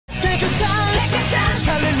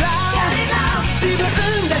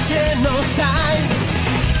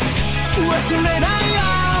忘れないよ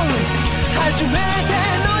初めて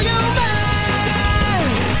の夢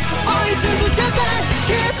追い続けて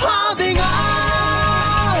Keep holding on.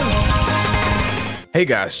 Hey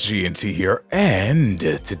guys, GNT here, and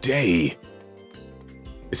today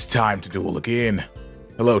it's time to duel again.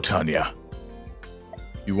 Hello, Tanya.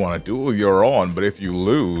 You want to duel, you're on, but if you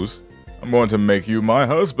lose, I'm going to make you my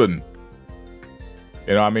husband.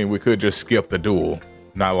 You know, I mean, we could just skip the duel.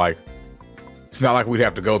 It's not like we'd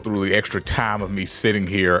have to go through the extra time of me sitting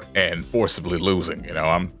here and forcibly losing. You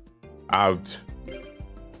know, I'm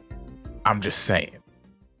just saying.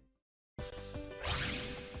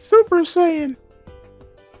 Super Saiyan.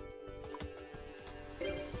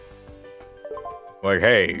 Like,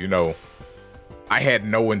 hey, you know, I had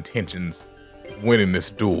no intentions of winning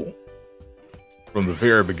this duel from the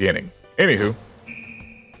very beginning. Anywho,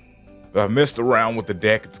 if I messed around with the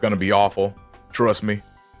deck, it's gonna be awful. Trust me.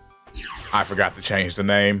 I forgot to change the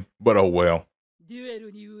name, but oh well.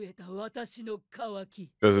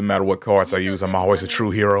 Doesn't matter what cards I use, I'm always a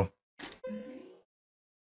true hero.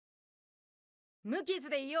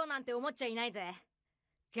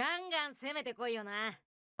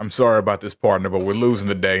 I'm sorry about this, partner, but we're losing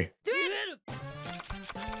today.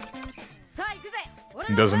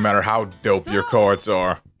 It doesn't matter how dope your cards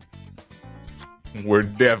are. We're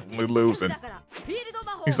definitely losing.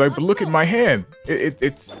 He's like, but look at my hand.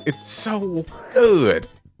 It's so good.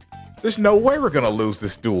 There's no way we're gonna lose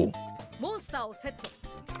this duel. It's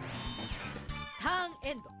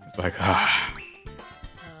like, ah.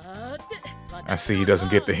 I see he doesn't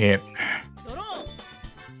get the hint.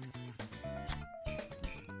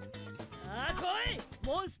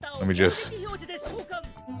 Let me just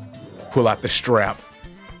pull out the strap,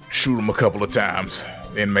 shoot him a couple of times,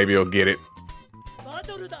 then maybe he'll get it.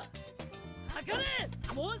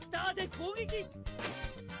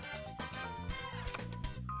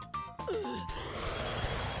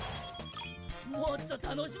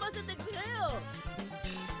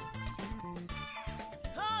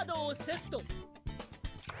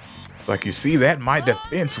 It's like, you see that? My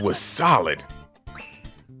defense was solid.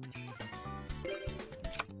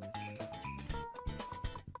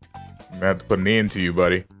 I'm gonna have to put an end to you,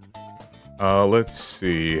 buddy. Let's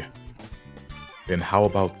see. Then how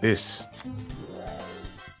about this?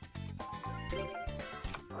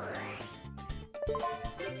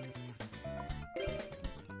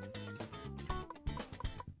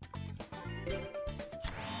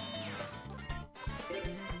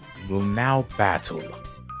 We'll now battle.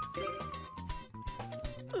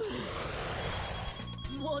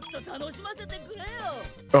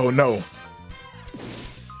 Oh no.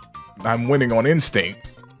 I'm winning on instinct.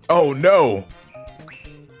 Oh no.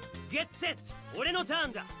 Get set.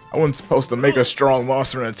 I wasn't supposed to make a strong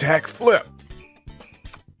monster and attack flip.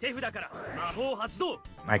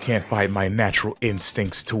 I can't fight my natural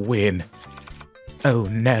instincts to win. Oh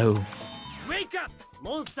no. Wake up!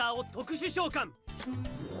 Monsterを特殊召喚。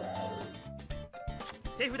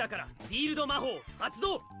手札からフィールド魔法発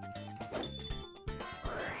動。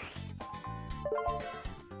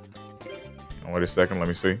Oh, wait a second, let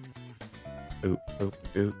me see. Nope,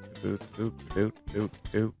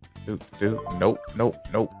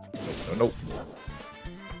 nope.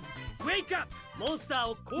 Wake up! モンスター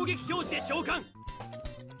を攻撃表示で召喚。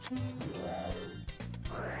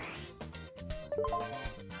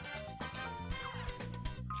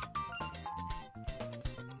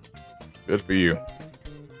Good for you.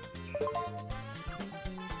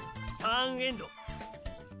 Turn end.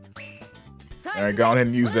 Alright, go ahead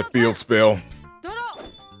and use that field spell.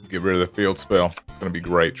 Get rid of the field spell. It's gonna be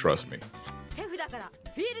great, trust me.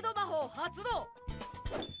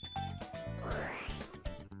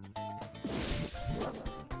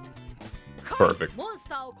 Perfect.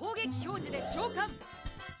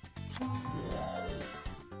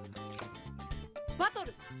 Battle.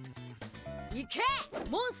 行け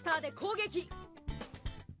モンスターで攻撃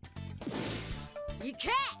行け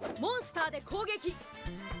モンスターで攻撃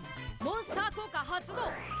モンスター効果発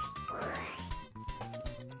動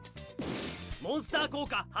モンスター効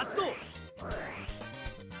果発動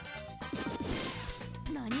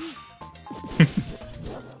何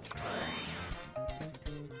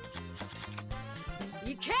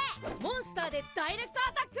行けモンスターでダイレクト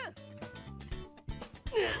アタック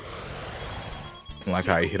Like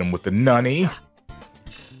how I hit him with the nunny.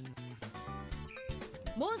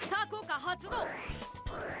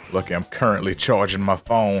 Lucky I'm currently charging my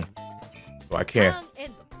phone, so I can't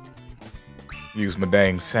use my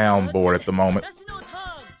dang soundboard at the moment.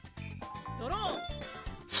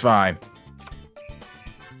 It's fine.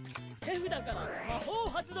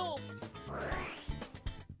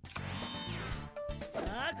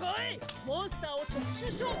 あ来いモンスターを特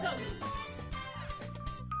殊召喚さ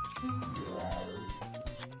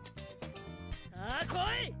あ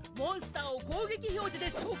来いモンスターを攻撃表示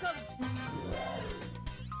で召喚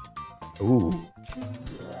Ooh.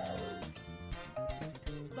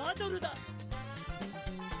 バトルだか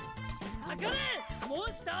かれモン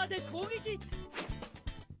スターで攻撃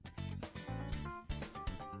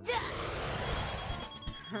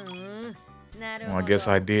Well, I guess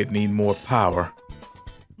I did need more power.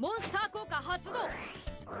 モンスター効果発動。かか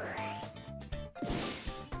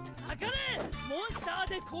れモンスター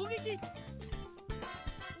で攻撃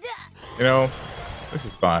You know, this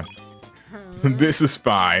is fine. This is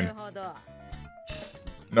な fine. るほど。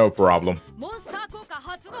 No problem. モンスター効果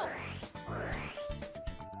発動。カ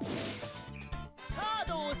ー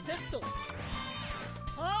ドをセット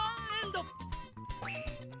ハーエンド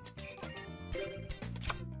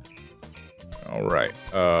All right.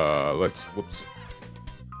 Let's. Whoops.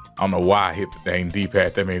 I don't know why I hit the dang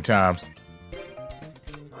D-pad that many times.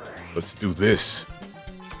 Let's do this.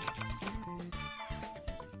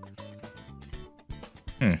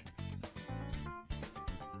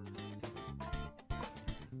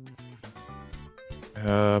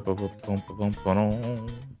 Ba-ba-bum-ba-bum-ba-dum.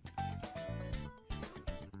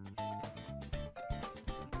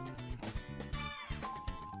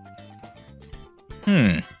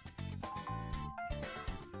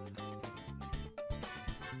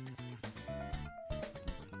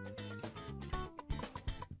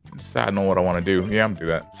 Deciding on what I want to do. Yeah, I'm gonna do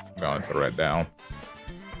that. I'm gonna throw that down.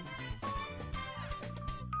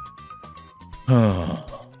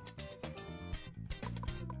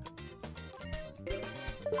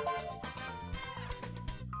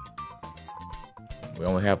 We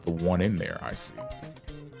only have the one in there, I see.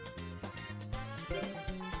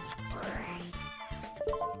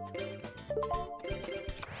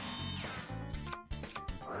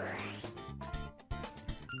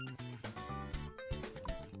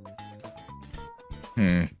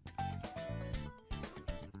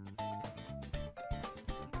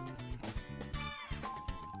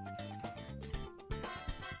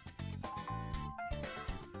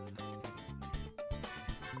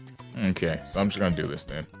 Okay, so I'm just gonna do this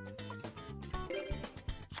then.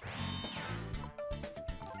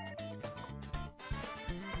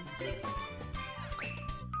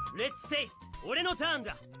 Let's taste 俺のターン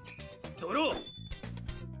だドロー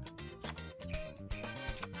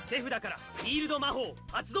手札からフィールド魔法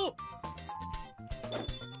発動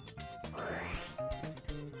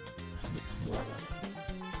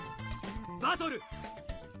バトル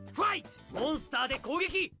ファイトモンスターで攻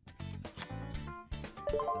撃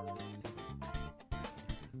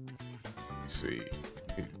Let's see.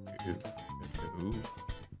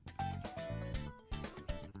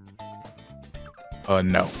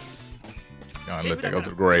 No. Gonna let that go to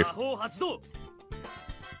the grave. 魔法発動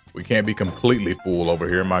We can't be completely full over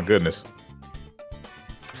here, my goodness.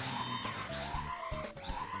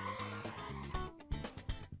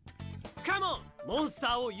 Come on モンスタ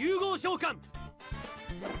ーを融合召喚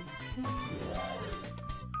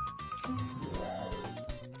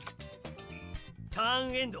ター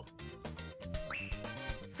ンエンド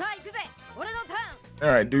さあ行くぜ。俺のターン。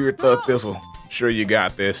 All right, do your thug thistle. Sure you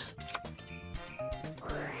got this.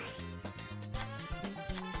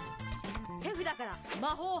 手札から魔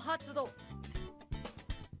法発動。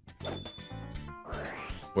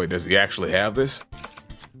 Wait, does he actually have this?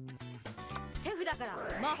 手札から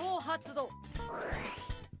魔法発動。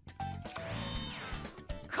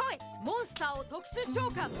来いモンスターを特殊召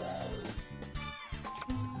喚。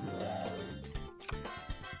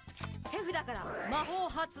手札から魔法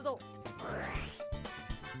発動。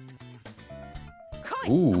来い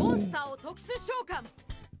モンスターを特殊召喚。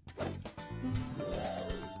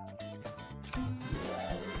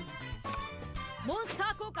モンスタ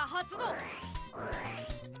ー効果発動。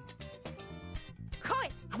来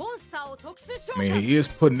いモンスターを特殊召 I mean, 喚。 he is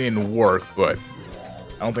putting in work, but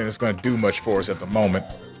I don't think it's going to do much for us at the moment.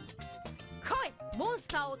 来いモンス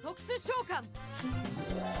ターを特殊召喚。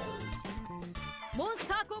モンス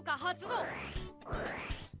ター効果発動。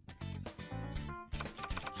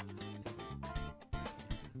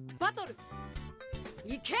バトル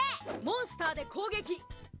いけモンスターで攻撃。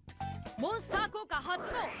モンスター効果発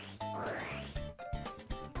動。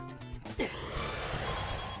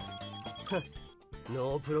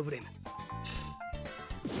ノープロブレム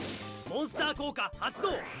モンスター効果発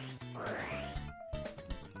動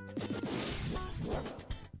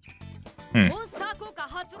モンスター効果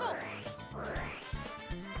発動。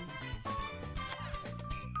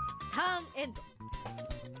ターンエンド。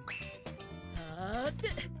さーて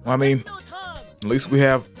I mean, 私のターン at least we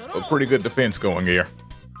have a pretty good defense going here.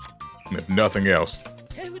 If nothing else.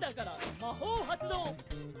 手札から魔法発動。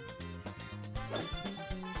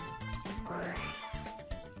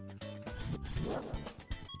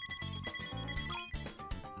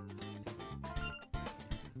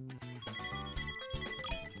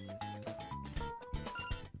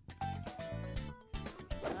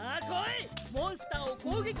さあ来い。モンスターを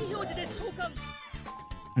攻撃表示で召喚。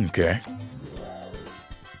 Okay.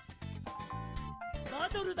 バ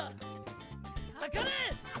トルだ。かかれ。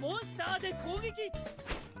モンスターで攻撃。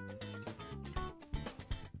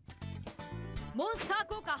モンスター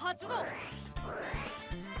効果発動。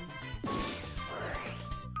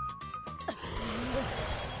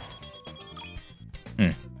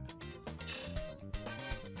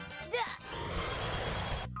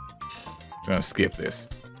 Gonna skip this.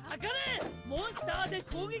 かかれ。モンスターで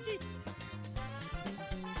攻撃。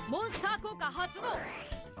モンスター効果発動。 か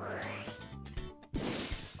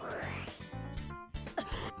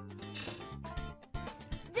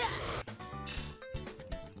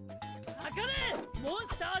かれ。モン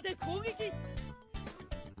スターで攻撃。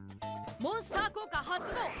モンスター効果発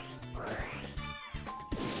動。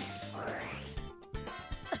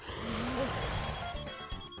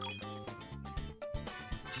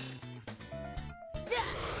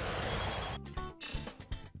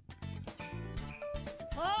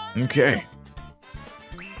 Okay.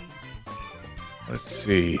 Let's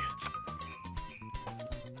see.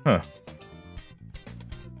 Huh.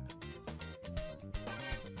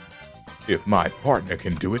 If my partner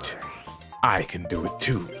can do it, I can do it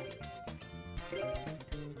too.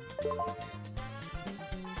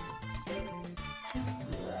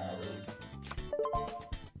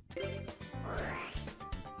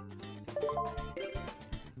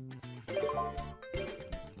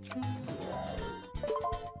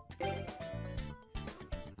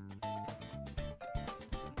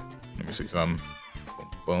 Let me see some.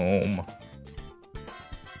 Boom, boom.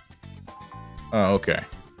 Oh, okay.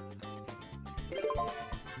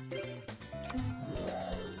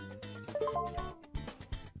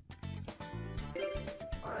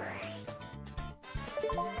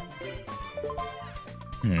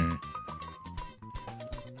 Hmm.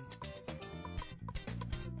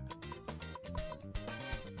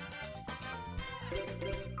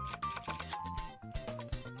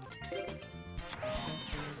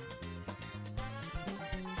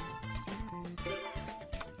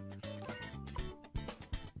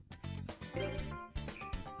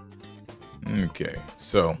 Okay,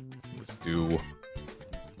 so let's do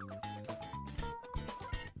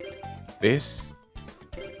this.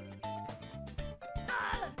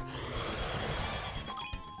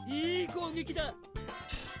 いい攻撃だ。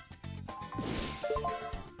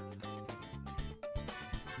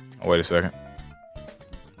 Oh, wait a second.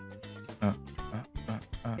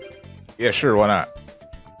 Yeah, sure, why not?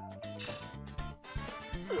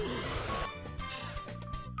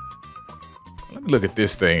 Let me look at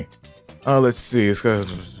this thing. Let's see. It's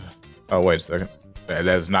cause. Oh, wait a second. That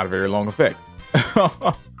is not a very long effect.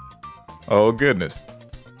 Oh goodness.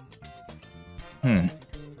 Hmm.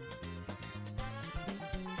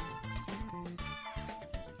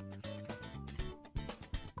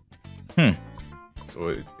 So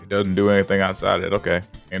it doesn't do anything outside it. Okay,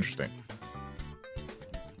 interesting.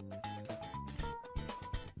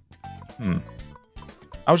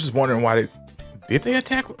 I was just wondering why did they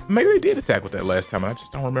attack? Maybe they did attack with that last time, and I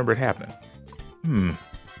just don't remember it happening.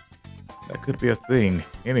 That could be a thing.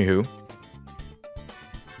 Anywho.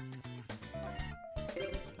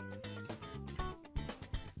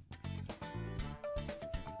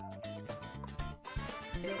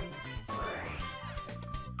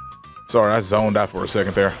 Sorry, I zoned out for a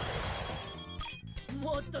second there.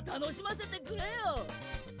 もっと楽しませてくれよ。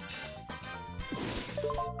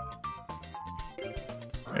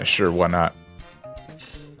 Yeah, sure, why not?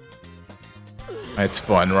 It's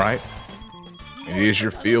fun, right? It is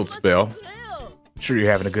your field spell. Sure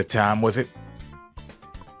you're having a good time with it?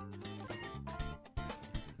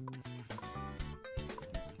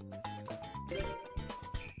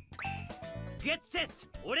 Get set!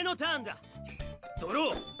 俺のターンだ。ド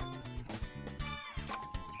ロー。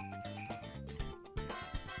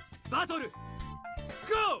バトル。ゴ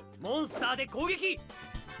ー！モンスターで攻撃。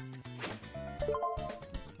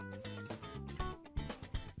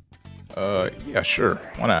 Yeah, sure.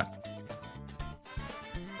 Why not?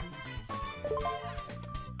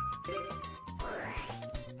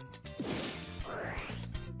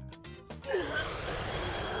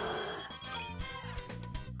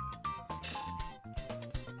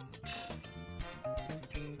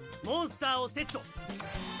 Monster をセット。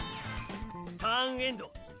ターンエン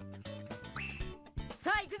ド。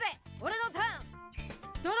さあ行くぜ。俺のター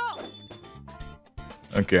ン。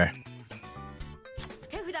Okay.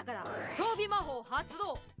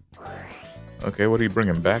 Okay, what are you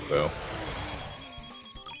bringing back, though?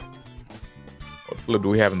 What flip do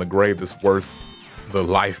we have in the grave that's worth the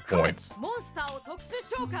life points?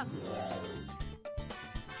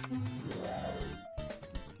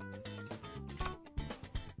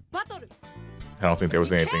 I don't think there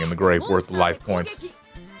was anything in the grave worth the life points.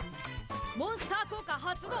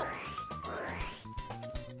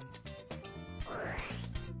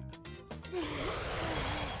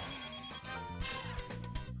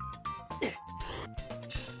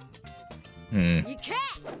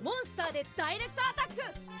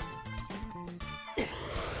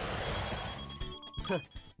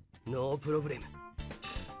 No problem.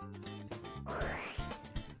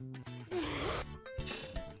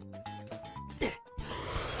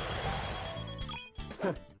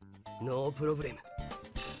 No problem.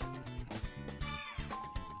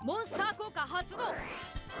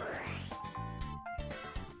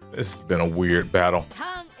 This has been a weird battle.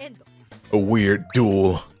 A weird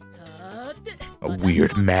duel. A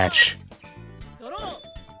weird match.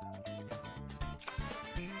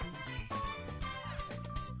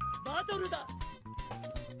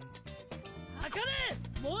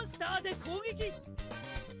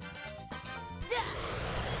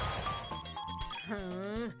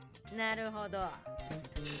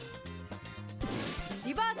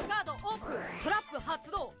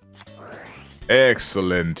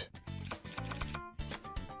 Excellent.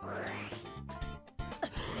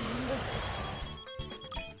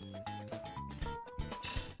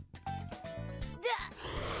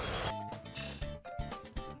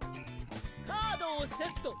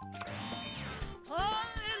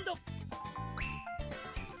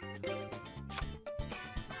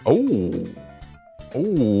 Oh.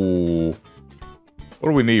 Oh. What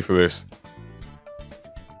do we need for this?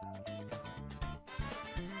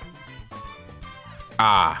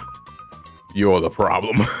 Ah. You're the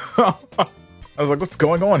problem. I was like, what's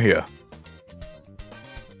going on here?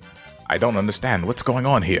 I don't understand. What's going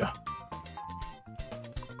on here?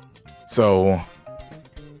 So...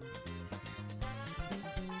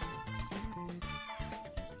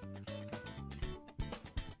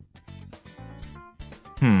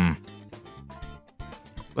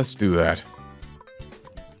 Let's do that.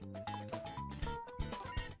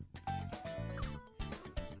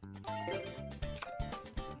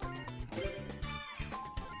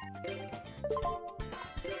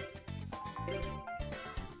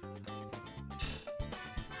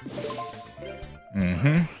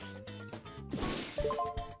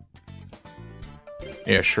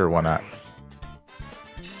 Yeah, sure, why not?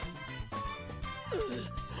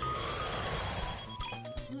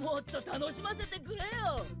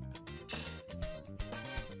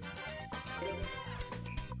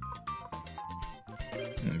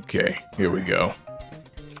 Okay, here we go.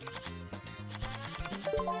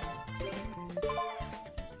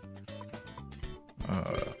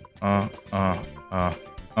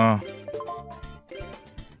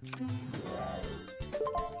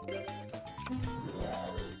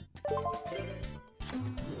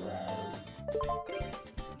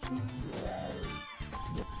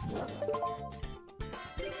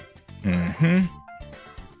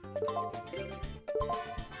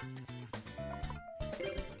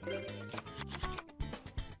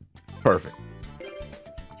 Perfect.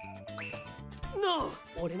 No,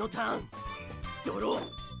 no turn.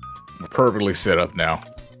 We're perfectly set up now.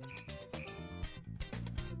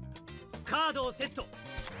 Card set.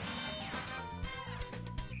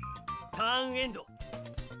 Turn end.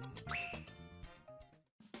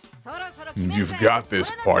 You've got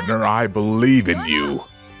this, partner. I believe in you.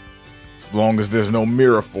 As long as there's no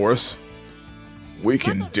mirror force, we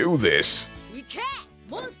can do this.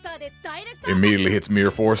 Immediately hits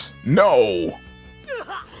mirror force. No!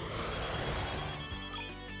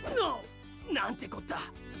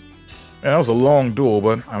 Yeah, that was a long duel,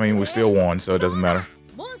 but I mean, we still won, so it doesn't matter.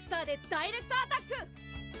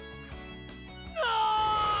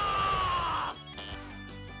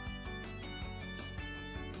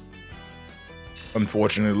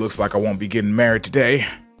 Unfortunately, it looks like I won't be getting married today.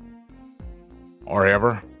 Or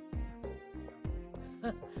ever.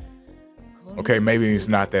 Okay, maybe it's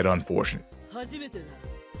not that unfortunate.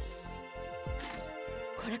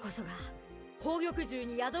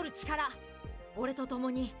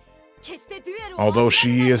 Although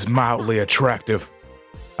she is mildly attractive,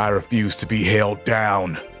 I refuse to be held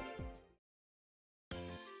down.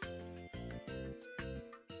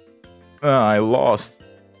 I lost.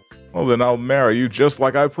 Well, then I'll marry you just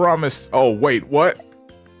like I promised. Oh, wait, what?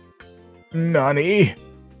 Nani?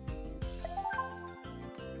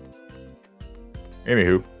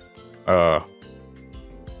 Anywho, I'm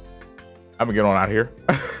gonna get on out of here.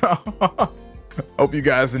 Hope you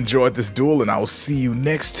guys enjoyed this duel, and I will see you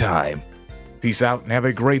next time. Peace out and have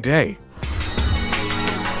a great day.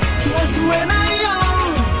 Was when I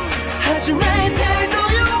young 初めての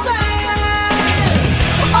夢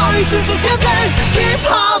追い続けて Keep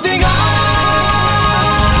holding on